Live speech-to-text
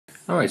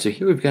Alright, so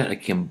here we've got a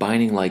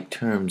combining like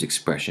terms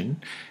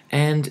expression,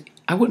 and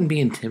I wouldn't be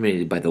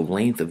intimidated by the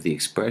length of the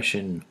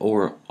expression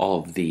or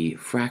all of the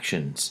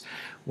fractions.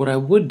 What I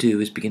would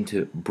do is begin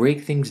to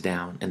break things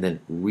down and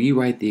then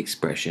rewrite the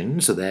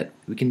expression so that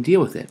we can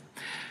deal with it.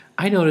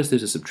 I notice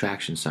there's a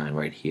subtraction sign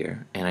right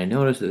here, and I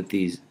notice that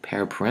these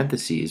pair of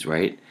parentheses,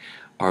 right,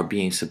 are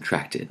being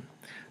subtracted.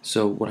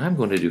 So what I'm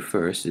going to do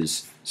first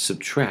is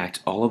subtract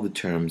all of the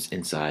terms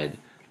inside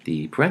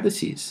the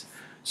parentheses.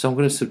 So I'm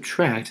going to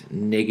subtract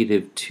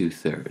negative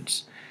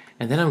 2/3.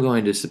 And then I'm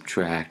going to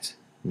subtract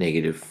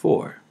negative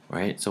 4,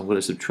 right? So I'm going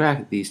to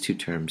subtract these two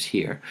terms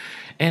here.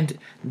 And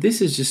this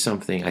is just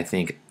something I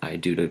think I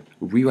do to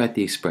rewrite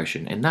the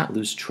expression and not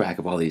lose track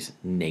of all these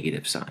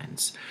negative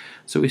signs.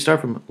 So we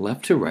start from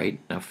left to right.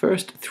 Now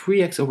first,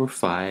 3x over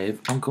 5,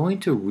 I'm going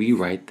to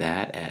rewrite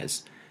that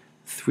as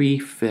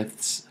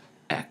 3/5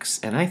 x,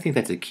 and I think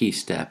that's a key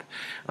step.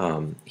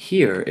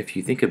 Here, if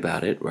you think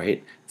about it,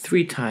 right,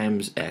 3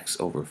 times x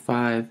over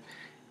 5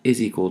 is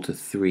equal to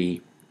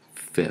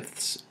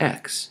 3/5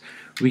 x.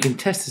 We can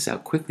test this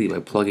out quickly by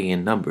plugging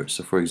in numbers.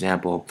 So for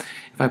example,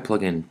 if I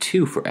plug in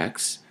 2 for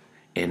x,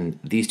 and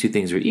these two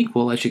things are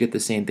equal, I should get the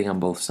same thing on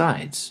both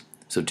sides.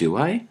 So do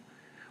I?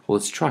 Well,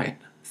 let's try it.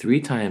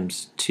 3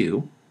 times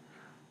 2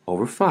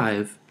 over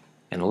 5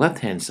 on the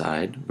left-hand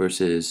side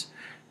versus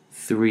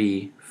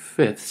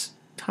 3/5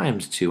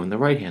 times 2 on the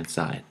right-hand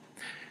side.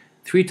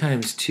 3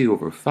 times 2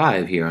 over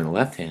 5 here on the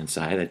left-hand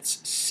side, that's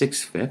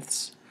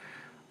 6/5.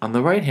 On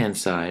the right-hand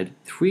side,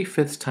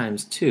 3/5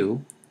 times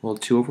 2, well,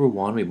 2 over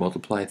 1, we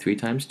multiply 3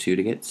 times 2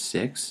 to get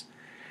 6,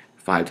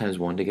 5 times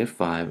 1 to get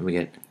 5, and we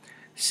get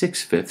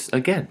 6/5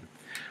 again.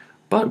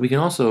 But we can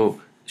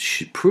also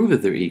prove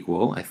that they're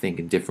equal, I think,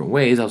 in different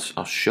ways.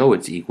 I'll show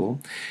it's equal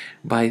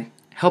by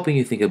helping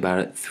you think about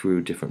it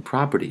through different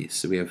properties.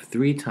 So we have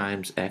 3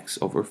 times x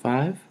over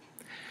 5.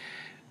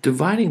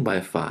 Dividing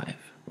by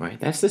 5, right?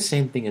 That's the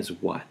same thing as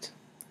what?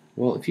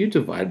 Well, if you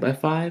divide by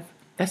 5,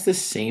 that's the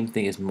same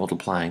thing as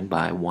multiplying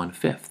by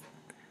 1/5.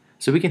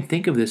 So we can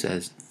think of this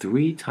as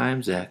 3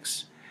 times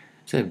x,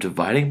 instead of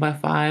dividing by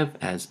 5,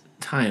 as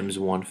times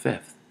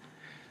 1/5.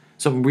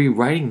 So I'm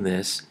rewriting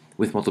this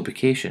with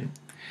multiplication.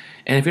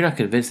 And if you're not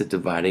convinced that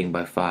dividing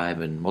by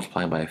 5 and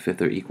multiplying by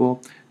 1/5 are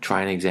equal,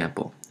 try an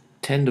example.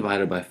 10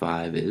 divided by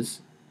 5 is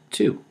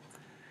 2.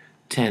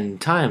 10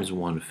 times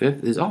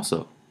 1/5 is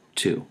also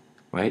 2.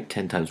 Right?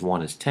 10 times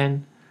 1 is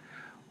 10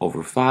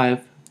 over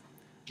 5,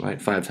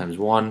 right? 5 times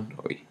 1,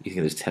 or you think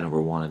there's 10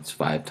 over 1, it's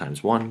 5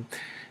 times 1,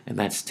 and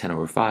that's 10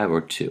 over 5, or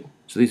 2.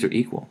 So these are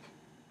equal.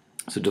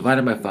 So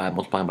divided by 5,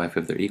 multiplying by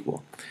 5, they're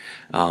equal.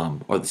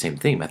 Or the same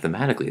thing,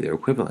 mathematically, they're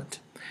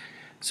equivalent.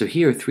 So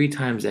here, 3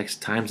 times x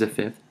times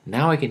 1/5,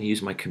 now I can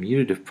use my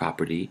commutative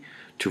property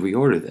to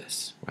reorder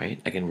this,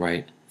 right? I can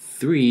write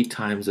 3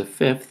 times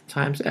 1/5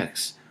 times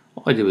x.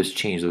 All I did was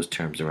change those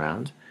terms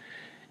around.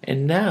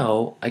 And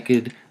now I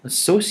could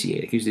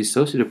associate. I could use the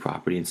associative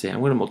property and say I'm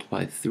going to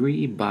multiply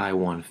 3 by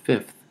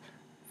 1/5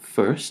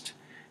 first,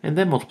 and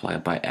then multiply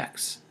it by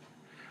x.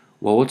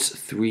 Well, what's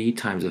 3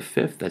 times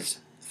 1/5? That's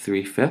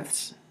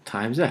 3/5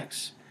 times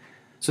x.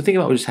 So think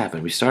about what just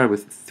happened. We started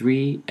with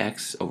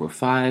 3x over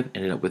 5,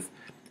 ended up with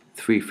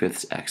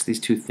 3/5 x. These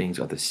two things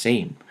are the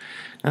same.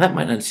 Now that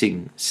might not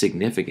seem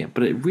significant,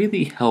 but it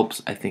really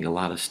helps, I think, a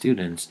lot of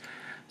students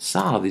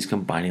solve these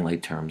combining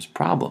like terms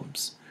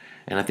problems.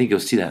 And I think you'll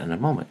see that in a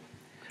moment.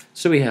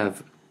 So we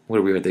have, what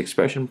do we write the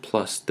expression?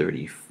 Plus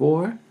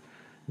 34.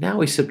 Now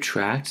we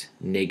subtract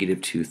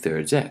negative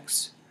 2/3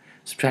 x.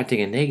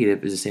 Subtracting a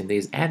negative is the same thing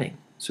as adding.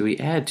 So we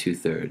add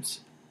 2/3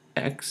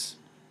 x.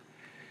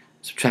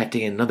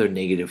 Subtracting another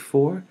negative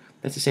 4,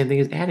 that's the same thing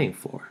as adding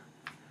 4.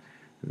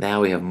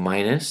 Now we have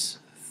minus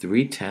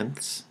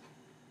 3/10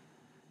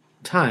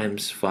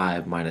 times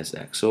 5 minus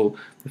x. So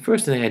the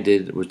first thing I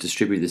did was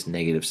distribute this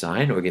negative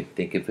sign, or you can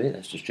think of it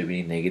as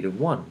distributing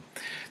 -1.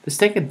 The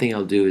second thing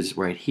I'll do is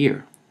right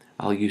here.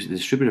 I'll use the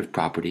distributive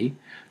property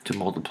to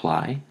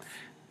multiply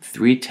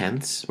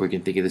 3/10, or you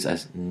can think of this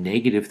as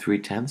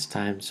 -3/10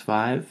 times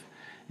 5,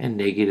 and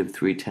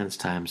 -3/10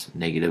 times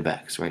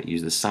 -x, right?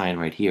 Use the sign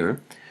right here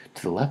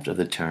to the left of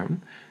the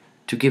term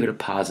to give it a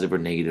positive or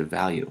negative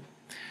value.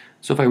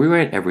 So if I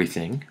rewrite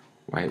everything,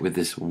 right, with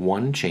this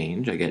one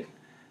change, I get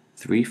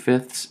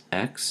 3/5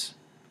 x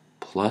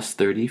plus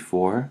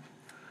 34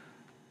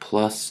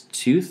 plus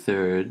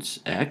 2/3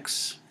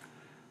 x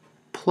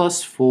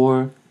plus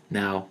 4,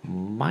 now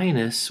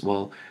minus,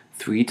 well,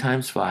 3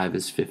 times 5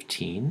 is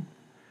 15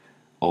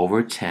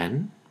 over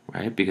 10,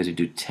 right, because you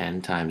do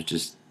 10 times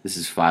just, this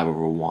is 5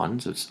 over 1,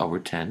 so it's over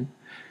 10,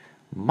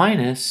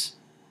 minus,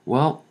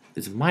 well,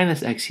 it's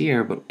minus x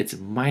here, but it's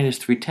minus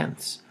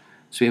 3/10.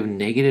 So we have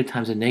negative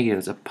times a negative,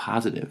 it's a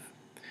positive.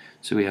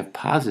 So we have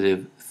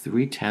positive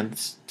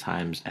 3/10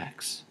 times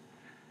x.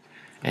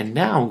 And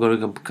now I'm going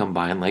to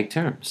combine like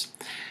terms.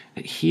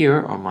 Here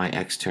are my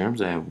x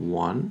terms. I have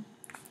 1,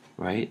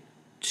 right,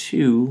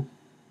 2,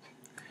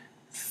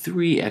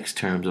 3 x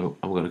terms. I'm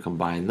going to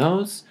combine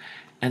those.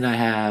 And I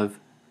have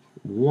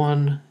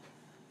 1,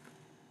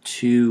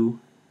 2,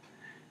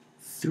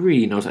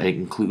 3, notice I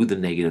include the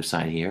negative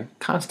sign here,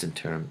 constant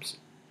terms.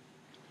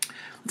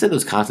 Let's add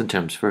those constant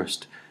terms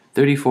first.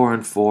 34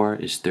 and 4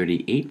 is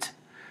 38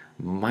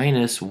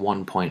 minus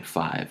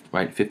 1.5,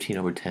 right? 15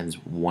 over 10 is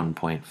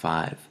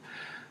 1.5.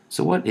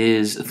 So what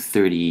is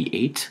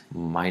 38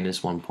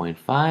 minus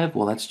 1.5?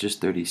 Well, that's just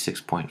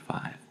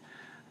 36.5.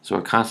 So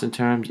our constant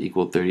terms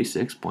equal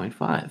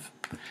 36.5.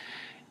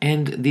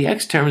 And the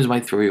x terms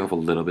might throw you off a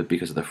little bit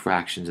because of the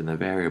fractions and the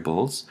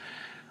variables,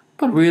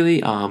 but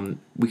really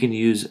we can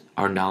use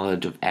our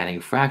knowledge of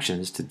adding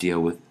fractions to deal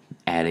with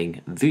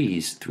adding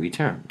these three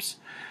terms.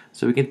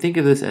 So we can think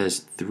of this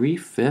as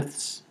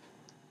 3/5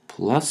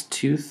 plus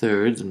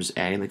 2/3, I'm just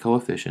adding the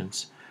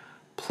coefficients,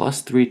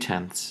 plus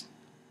 3/10,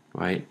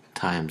 right,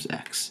 times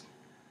x.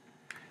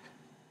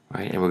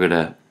 Right, and we're going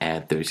to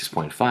add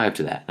 36.5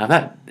 to that.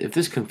 Now if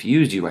this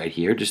confused you right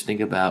here, just think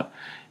about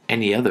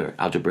any other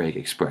algebraic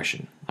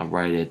expression. I'll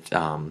write it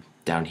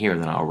down here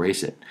and then I'll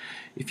erase it.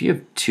 If you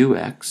have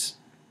 2x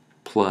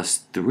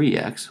plus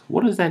 3x,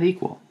 what does that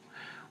equal?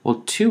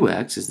 Well,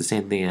 2x is the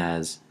same thing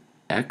as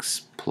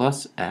x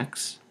plus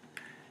x,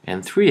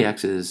 and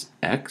 3x is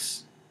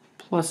x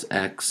plus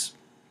x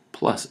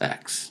plus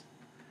x.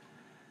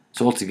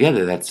 So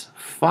altogether, that's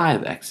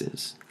 5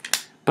 x's.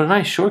 But a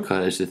nice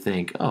shortcut is to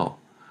think, oh,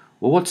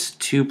 well, what's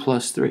 2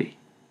 plus 3?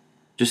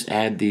 Just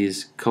add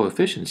these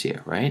coefficients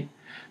here, right?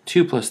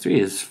 2 plus 3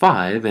 is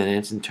 5, and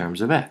it's in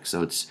terms of x.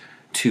 So it's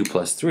 2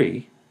 plus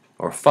 3,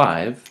 or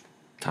 5,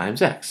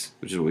 times x,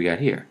 which is what we got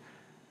here,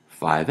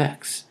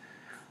 5x.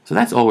 So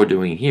that's all we're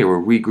doing here.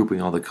 We're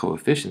regrouping all the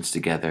coefficients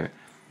together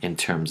in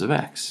terms of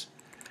x.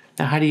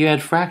 Now, how do you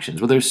add fractions?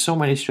 Well, there's so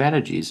many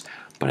strategies,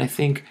 but I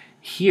think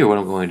here what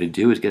I'm going to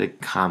do is get a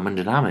common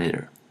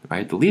denominator,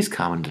 right? The least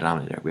common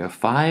denominator. We have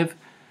 5,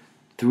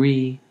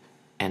 3,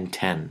 and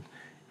 10.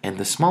 And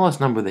the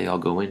smallest number they all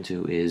go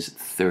into is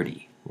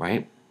 30,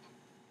 right?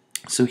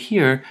 So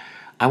here,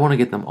 I want to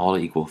get them all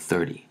to equal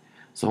 30.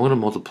 So I'm going to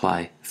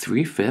multiply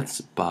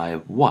 3/5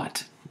 by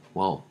what?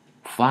 Well,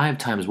 5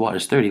 times what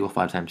is 30? Well,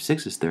 5 times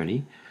 6 is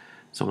 30.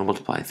 So I'm going to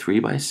multiply 3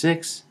 by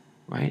 6,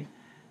 right?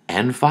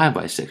 And 5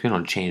 by 6. We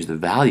don't change the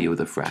value of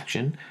the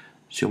fraction.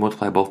 So we'll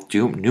multiply both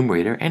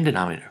numerator and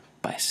denominator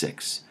by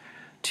 6.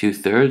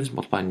 2/3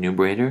 multiply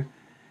numerator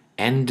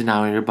and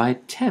denominator by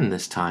 10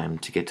 this time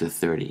to get to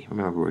 30.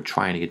 Remember, we're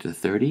trying to get to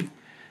 30.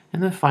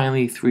 And then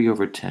finally, 3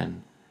 over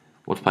 10,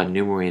 multiply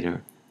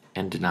numerator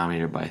and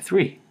denominator by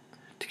 3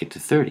 to get to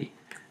 30.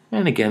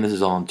 And again, this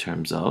is all in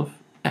terms of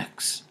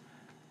x,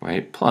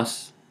 right,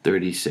 plus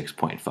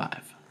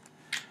 36.5.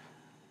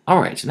 All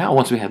right, so now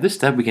once we have this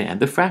step, we can add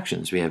the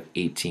fractions. We have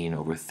 18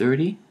 over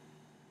 30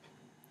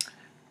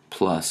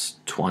 plus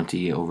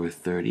 20 over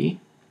 30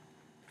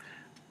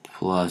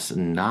 plus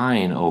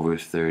 9 over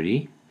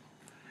 30,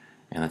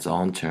 and that's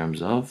all in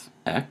terms of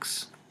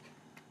x,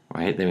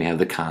 right? Then we have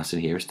the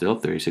constant here still,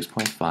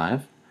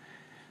 36.5.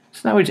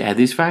 So now we just add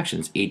these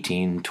fractions,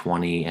 18,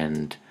 20,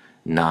 and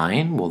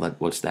 9. Well,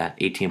 what's that?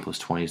 18 plus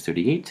 20 is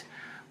 38,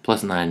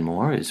 plus 9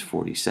 more is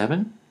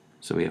 47.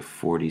 So we have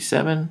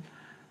 47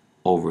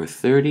 over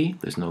 30.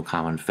 There's no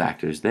common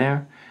factors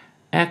there.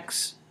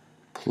 X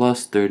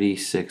plus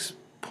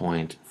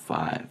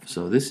 36.5.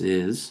 So this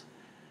is,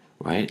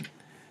 right,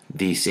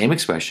 the same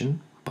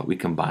expression, but we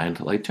combined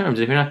like terms.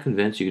 If you're not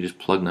convinced, you can just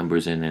plug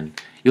numbers in and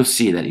you'll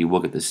see that you will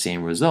get the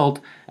same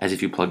result as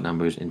if you plug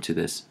numbers into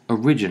this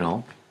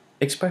original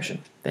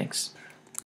expression. Thanks.